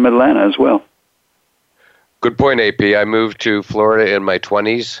down from Atlanta as well. Good point, AP. I moved to Florida in my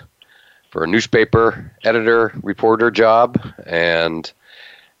 20s for a newspaper editor, reporter job, and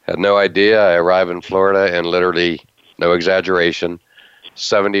had no idea. I arrived in Florida and literally, no exaggeration,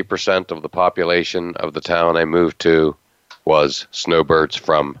 70% of the population of the town I moved to was snowbirds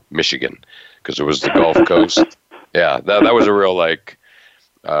from Michigan, because it was the Gulf Coast. Yeah, that was a real,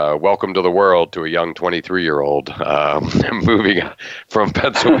 welcome to the world to a young 23-year-old moving from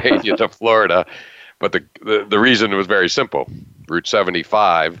Pennsylvania to Florida. But the reason was very simple. Route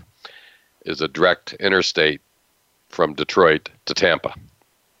 75 is a direct interstate from Detroit to Tampa,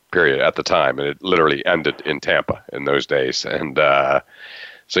 period, at the time. And it literally ended in Tampa in those days. And I'm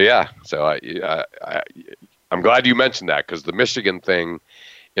glad you mentioned that, because the Michigan thing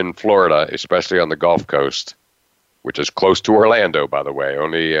in Florida, especially on the Gulf Coast, which is close to Orlando, by the way,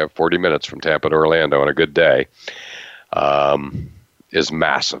 only 40 minutes from Tampa to Orlando on a good day, is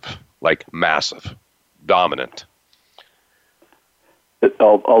massive, massive. Dominant.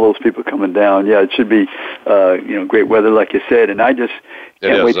 All those people coming down. Yeah, it should be great weather, like you said. And I just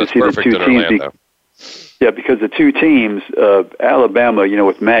can't wait to see the two teams. Because the two teams, Alabama,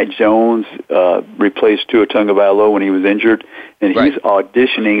 with Mac Jones replaced Tua Tagovailoa when he was injured, and he's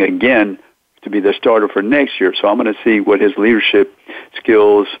auditioning again to be the starter for next year. So I'm going to see what his leadership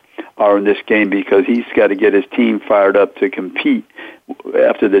skills are in this game, because he's got to get his team fired up to compete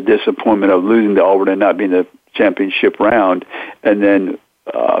after the disappointment of losing to Auburn and not being the championship round. And then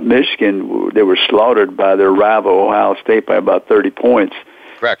Michigan, they were slaughtered by their rival Ohio State by about 30 points.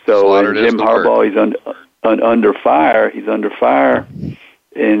 Correct. So Jim Harbaugh, he's under fire. He's under fire,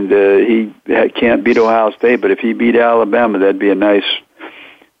 and he can't beat Ohio State. But if he beat Alabama, that'd be a nice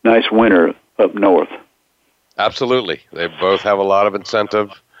winner up north. Absolutely. They both have a lot of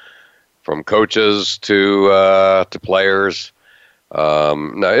incentive, from coaches to players.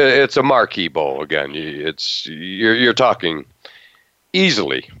 No, it's a marquee bowl. Again, you're talking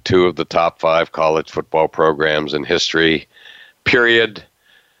easily two of the top 5 college football programs in history, period.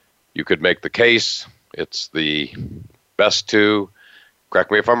 You could make the case it's the best two.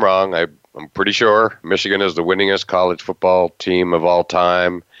 Correct me if I'm wrong. I'm pretty sure Michigan is the winningest college football team of all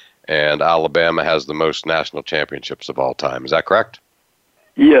time, and Alabama has the most national championships of all time. Is that correct?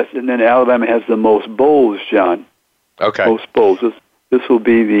 Yes, and then Alabama has the most bowls, John. Okay. Most bowls. This will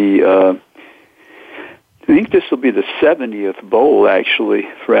be the, I think this will be the 70th bowl, actually,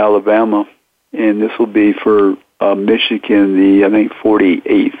 for Alabama, and this will be for Michigan, the, I think,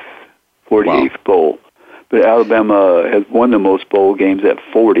 48th bowl. But Alabama has won the most bowl games at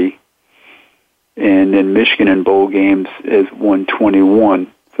 40, and then Michigan in bowl games has won 21.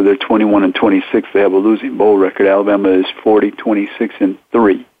 So they're 21 and 26. They have a losing bowl record. Alabama is 40, 26, and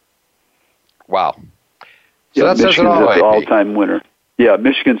 3. Wow. So that Michigan's says it all, the all-time winner. Yeah,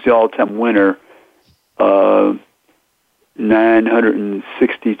 Michigan's the all-time winner.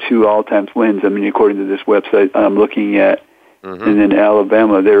 962 all-time wins. I mean, according to this website I'm looking at. Mm-hmm. And then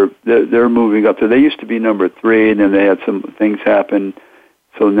Alabama, they're moving up. So they used to be number 3, and then they had some things happen.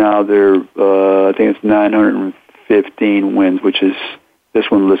 So now they're, I think it's 915 wins, which is,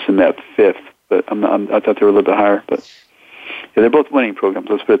 this one lists them at 5th. But I thought they were a little bit higher. But yeah, they're both winning programs.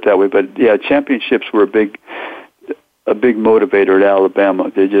 Let's put it that way. But yeah, championships were a big motivator at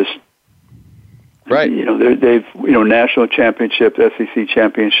Alabama. They just, right. They've national championships, SEC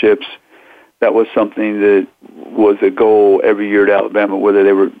championships. That was something that was a goal every year at Alabama, whether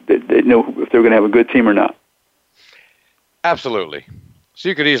they know if they were going to have a good team or not. Absolutely. So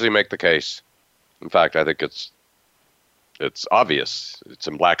you could easily make the case. In fact, I think it's obvious. It's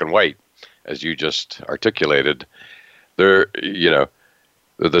in black and white. as you just articulated, they're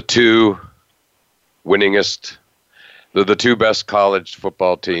the two winningest, they're the two best college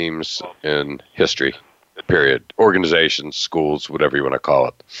football teams in history, period. Organizations, schools, whatever you want to call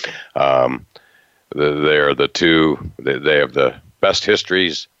it. They are the two, they have the best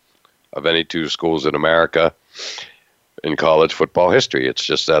histories of any two schools in America in college football history. It's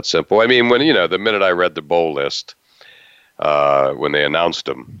just that simple. I mean, when, the minute I read the bowl list, when they announced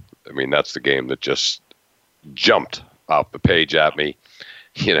them, I mean, that's the game that just jumped off the page at me.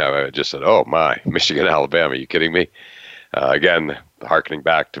 I just said, oh my, Michigan, Alabama, are you kidding me? Again, harkening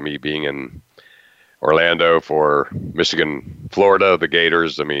back to me being in Orlando for Michigan, Florida, the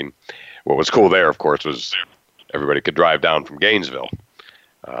Gators. I mean, what was cool there, of course, was everybody could drive down from Gainesville,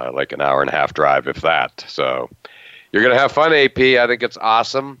 like an hour and a half drive, if that. So you're going to have fun, AP. I think it's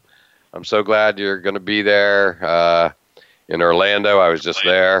awesome. I'm so glad you're going to be there in Orlando. I was just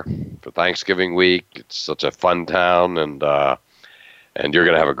there for Thanksgiving week. It's such a fun town, and you're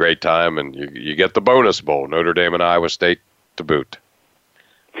going to have a great time, and you get the bonus bowl, Notre Dame and Iowa State to boot.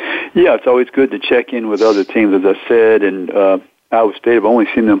 Yeah, it's always good to check in with other teams, as I said, and Iowa State, I've only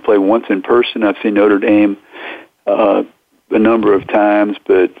seen them play once in person. I've seen Notre Dame a number of times,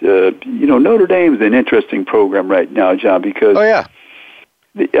 but, Notre Dame is an interesting program right now, John, because,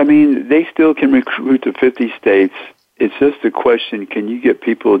 they still can recruit to 50 states. It's just a question, can you get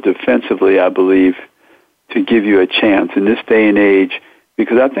people defensively, I believe, to give you a chance in this day and age?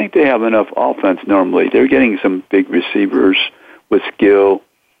 Because I think they have enough offense normally. They're getting some big receivers with skill.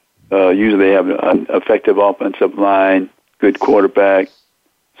 Usually they have an effective offensive line, good quarterback,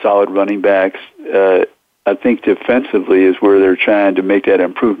 solid running backs. I think defensively is where they're trying to make that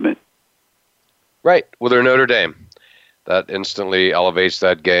improvement. Right. Well, they're Notre Dame. That instantly elevates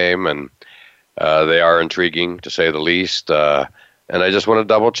that game, and they are intriguing, to say the least. And I just want to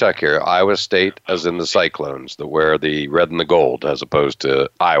double check here. Iowa State, as in the Cyclones, that wear the red and the gold, as opposed to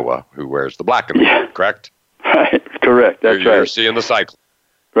Iowa, who wears the black and the gold, correct? Right, correct. That's right. You're seeing the Cyclones.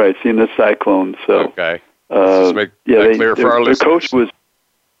 Right, seeing the Cyclones. So, okay. Let's just make that clear for our listeners. Their coach was,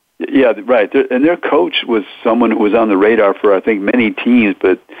 right. And their coach was someone who was on the radar for, I think, many teams,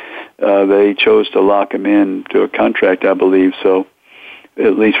 but they chose to lock him in to a contract, I believe, so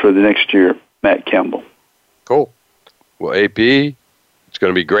at least for the next year, Matt Campbell. Cool. Well, AP, it's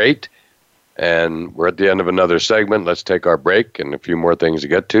going to be great. And we're at the end of another segment. Let's take our break and a few more things to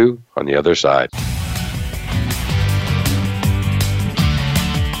get to on the other side.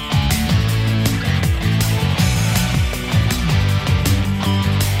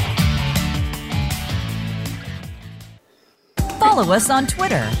 Follow us on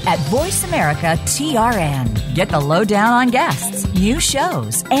Twitter at VoiceAmericaTRN. Get the lowdown on guests, new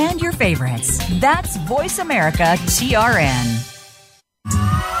shows, and your favorites. That's VoiceAmericaTRN.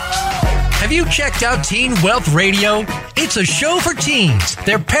 Have you checked out Teen Wealth Radio? It's a show for teens,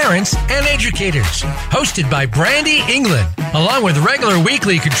 their parents, and educators. Hosted by Brandy England. Along with regular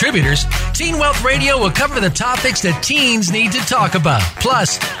weekly contributors, Teen Wealth Radio will cover the topics that teens need to talk about.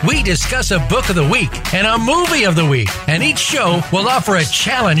 Plus, we discuss a book of the week and a movie of the week. And each show will offer a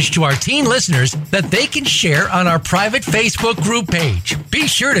challenge to our teen listeners that they can share on our private Facebook group page. Be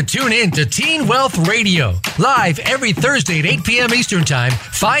sure to tune in to Teen Wealth Radio, live every Thursday at 8 p.m. Eastern Time,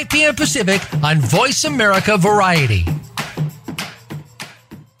 5 p.m. Pacific, on Voice America Variety.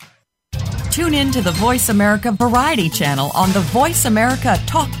 Tune in to the Voice America Variety channel on the Voice America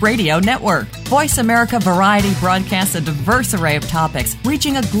Talk Radio Network. Voice America Variety broadcasts a diverse array of topics,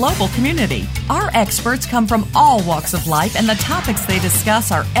 reaching a global community. Our experts come from all walks of life, and the topics they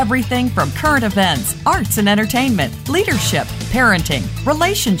discuss are everything from current events, arts and entertainment, leadership, parenting,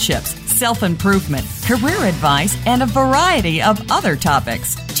 relationships, self-improvement, career advice, and a variety of other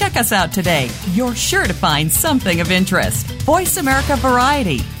topics. Check us out today. You're sure to find something of interest. Voice America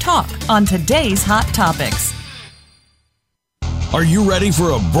Variety. Talk on today's hot topics. Are you ready for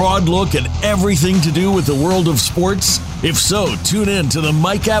a broad look at everything to do with the world of sports? If so, tune in to the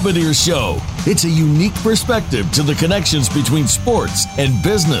Mike Abadir Show. It's a unique perspective to the connections between sports and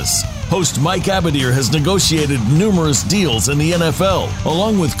business. Host Mike Abadir has negotiated numerous deals in the NFL.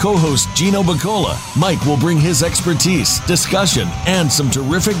 Along with co-host Gino Bacola, Mike will bring his expertise, discussion, and some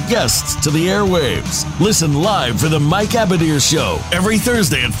terrific guests to the airwaves. Listen live for the Mike Abadir Show every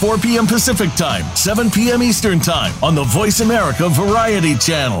Thursday at 4 p.m. Pacific Time, 7 p.m. Eastern Time on the Voice America Variety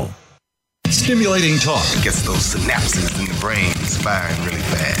Channel. Stimulating talk gets those synapses in the brain firing really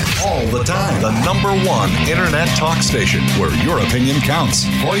fast. All the time. The #1 internet talk station where your opinion counts.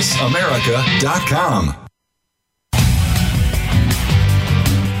 VoiceAmerica.com.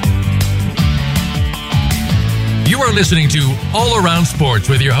 You are listening to All Around Sports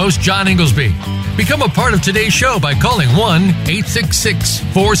with your host, John Inglesby. Become a part of today's show by calling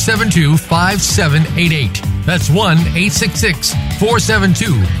 1-866-472-5788. That's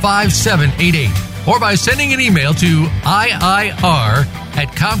 1-866-472-5788. Or by sending an email to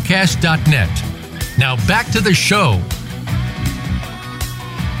iir@comcast.net. Now back to the show.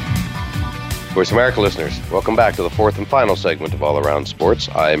 Voice America listeners, welcome back to the fourth and final segment of All Around Sports.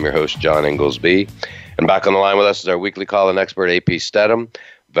 I am your host, John Inglesby. And back on the line with us is our weekly call-in expert, AP Stedham,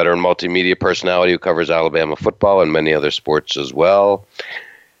 veteran multimedia personality who covers Alabama football and many other sports as well.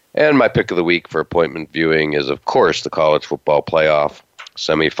 And my pick of the week for appointment viewing is, of course, the college football playoff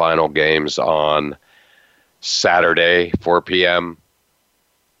semifinal games on Saturday, 4 p.m.,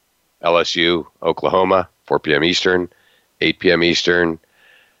 LSU, Oklahoma, 4 p.m. Eastern, 8 p.m. Eastern,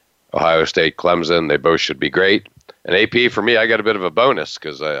 Ohio State, Clemson. They both should be great. And AP, for me, I got a bit of a bonus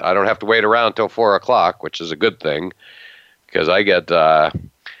because I don't have to wait around until 4 o'clock, which is a good thing, because I get the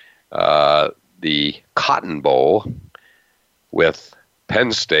Cotton Bowl with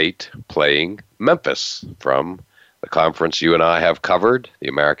Penn State playing Memphis from the conference you and I have covered, the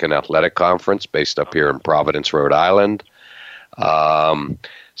American Athletic Conference, based up here in Providence, Rhode Island. So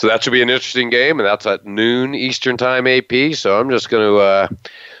that should be an interesting game, and that's at noon Eastern Time, AP. So I'm just going to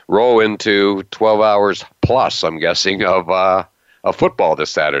roll into 12 hours plus, I'm guessing, of football this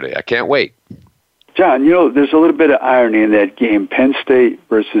Saturday. I can't wait. John, there's a little bit of irony in that game, Penn State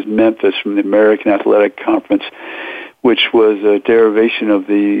versus Memphis from the American Athletic Conference, which was a derivation of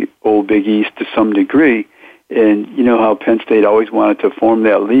the old Big East to some degree. And you know how Penn State always wanted to form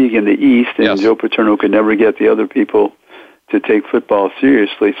that league in the East, and yes, Joe Paterno could never get the other people to take football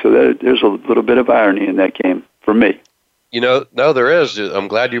seriously. So there's a little bit of irony in that game for me. No, there is. I'm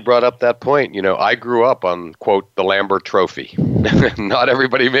glad you brought up that point. I grew up on, quote, the Lambert Trophy. Not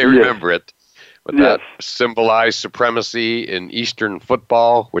everybody may remember it, but that symbolized supremacy in Eastern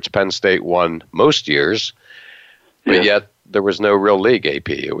football, which Penn State won most years. But yet there was no real league, AP.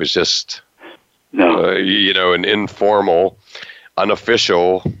 It was just, an informal,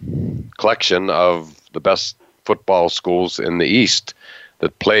 unofficial collection of the best football schools in the East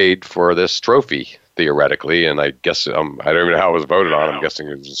that played for this trophy, theoretically. And I guess, I don't even know how it was voted on. I'm guessing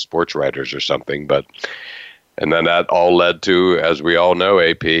it was sports writers or something. And then that all led to, as we all know,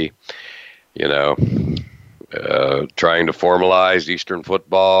 AP, trying to formalize Eastern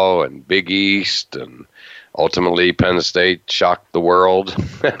football and Big East, and ultimately Penn State shocked the world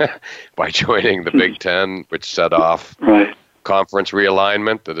by joining the Big Ten, which set off conference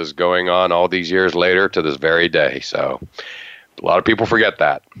realignment that is going on all these years later to this very day. So a lot of people forget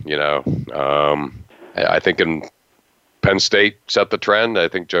that, I think in Penn State set the trend. I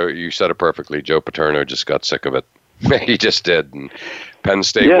think, Joe, you said it perfectly. Joe Paterno just got sick of it. He just did. And Penn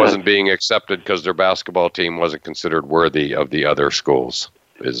State wasn't being accepted because their basketball team wasn't considered worthy of the other schools,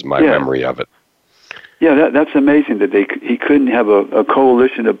 is my memory of it. Yeah, that's amazing that he couldn't have a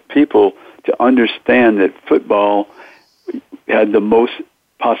coalition of people to understand that football had the most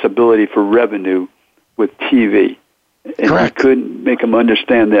possibility for revenue with TV. And correct. He couldn't make them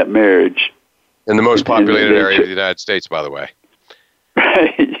understand that marriage. In the most populated area of the United States, by the way.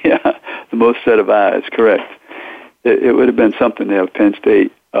 Right, yeah. The most set of eyes, correct. It would have been something to have Penn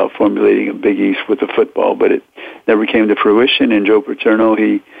State formulating a Big East with the football, but it never came to fruition, and Joe Paterno,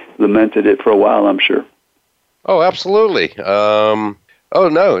 he lamented it for a while, I'm sure. Oh, absolutely. No.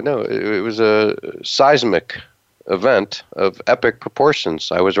 It was a seismic event of epic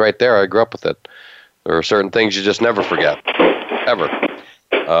proportions. I was right there. I grew up with it. There are certain things you just never forget, ever.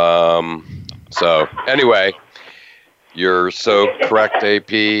 So, anyway, you're so correct,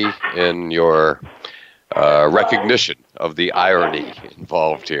 AP, in your recognition of the irony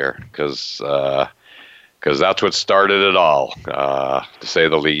involved here, because that's what started it all, to say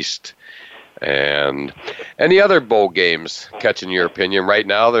the least. And any other bowl games catching your opinion right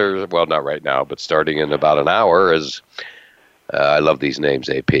now? Not right now, but starting in about an hour is, I love these names,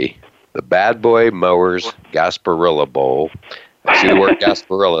 AP. The Bad Boy Mowers Gasparilla Bowl. I see the word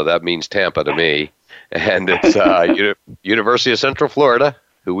Gasparilla, that means Tampa to me. And it's University of Central Florida,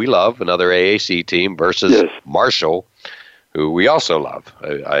 who we love, another AAC team, versus Marshall, who we also love.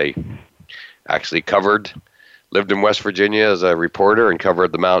 I actually lived in West Virginia as a reporter and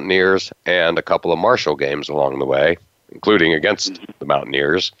covered the Mountaineers and a couple of Marshall games along the way, including against the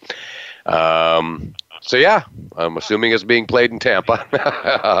Mountaineers. I'm assuming it's being played in Tampa.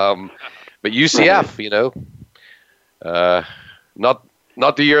 But UCF,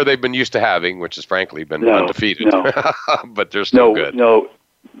 not the year they've been used to having, which has frankly been undefeated. No. But they're still good. No,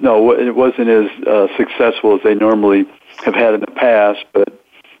 it wasn't as successful as they normally have had in the past, but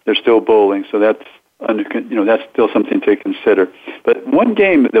they're still bowling, so that's that's still something to consider. But one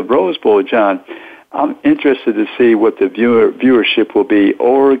game, the Rose Bowl, John, I'm interested to see what the viewership will be.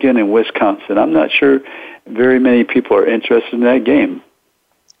 Oregon and Wisconsin. I'm not sure very many people are interested in that game.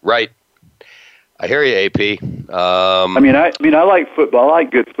 Right. I hear you, AP. I like football. I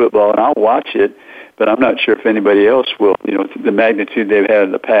like good football, and I'll watch it. But I'm not sure if anybody else will. The magnitude they've had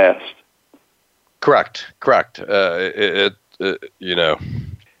in the past. Correct. It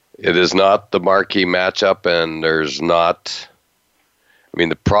is not the marquee matchup, and there's not.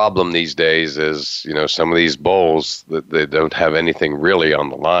 The problem these days is, some of these bowls that they don't have anything really on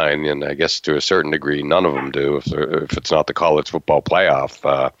the line, and I guess to a certain degree, none of them do. If it's not the college football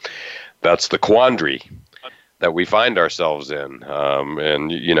playoff, that's the quandary that we find ourselves in,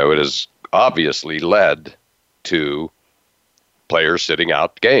 and it has obviously led to players sitting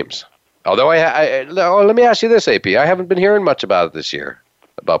out games. Although let me ask you this, AP, I haven't been hearing much about it this year,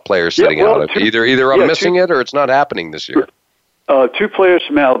 about players sitting out. Either I'm missing it or it's not happening this year. Two players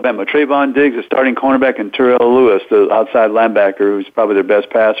from Alabama, Trayvon Diggs, the starting cornerback, and Terrell Lewis, the outside linebacker, who's probably their best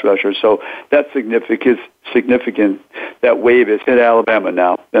pass rusher. So that's significant. That wave has hit Alabama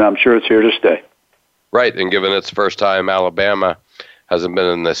now, and I'm sure it's here to stay. Right, and given it's the first time Alabama hasn't been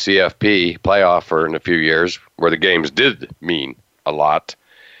in the CFP playoff for in a few years, where the games did mean a lot,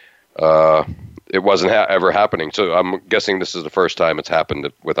 it wasn't ever happening. So I'm guessing this is the first time it's happened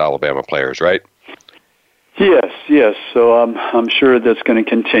with Alabama players, right? Yes. So I'm sure that's going to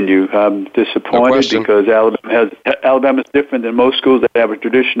continue. I'm disappointed because Alabama's different than most schools. They have a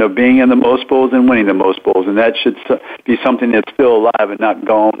tradition of being in the most bowls and winning the most bowls, and that should be something that's still alive and not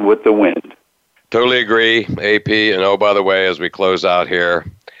gone with the wind. Totally agree, AP. And by the way, as we close out here,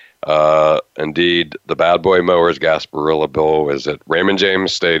 indeed, the Bad Boy Mowers Gasparilla Bowl is at Raymond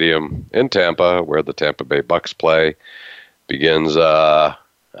James Stadium in Tampa, where the Tampa Bay Bucks play. Begins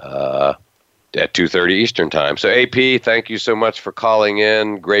at 2:30 Eastern Time. So, AP, thank you so much for calling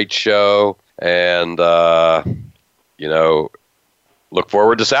in. Great show. And, look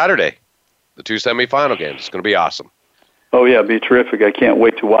forward to Saturday, the 2 semifinal games. It's going to be awesome. Oh, yeah, it'll be terrific. I can't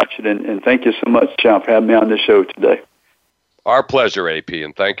wait to watch it. And thank you so much, John, for having me on the show today. Our pleasure, AP,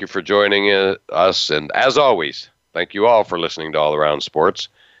 and thank you for joining us. And as always, thank you all for listening to All Around Sports.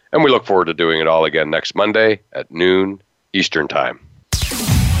 And we look forward to doing it all again next Monday at noon Eastern Time.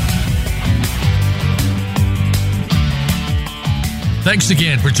 Thanks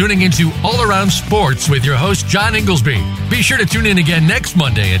again for tuning into All Around Sports with your host, John Inglesby. Be sure to tune in again next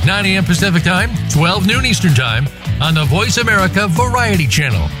Monday at 9 a.m. Pacific Time, 12 noon Eastern Time on the Voice America Variety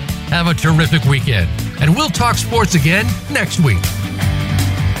Channel. Have a terrific weekend, and we'll talk sports again next week.